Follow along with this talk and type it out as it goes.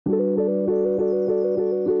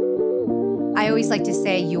I always like to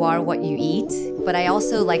say you are what you eat, but I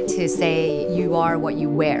also like to say you are what you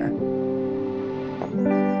wear.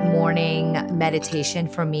 Morning meditation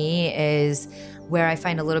for me is where I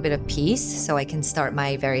find a little bit of peace so I can start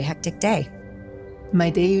my very hectic day.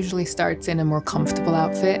 My day usually starts in a more comfortable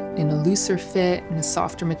outfit, in a looser fit, in a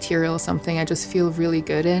softer material, something I just feel really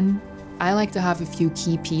good in. I like to have a few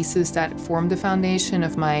key pieces that form the foundation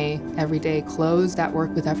of my everyday clothes that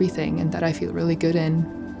work with everything and that I feel really good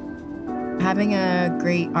in. Having a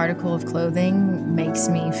great article of clothing makes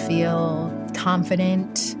me feel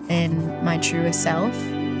confident in my truest self,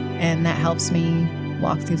 and that helps me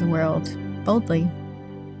walk through the world boldly.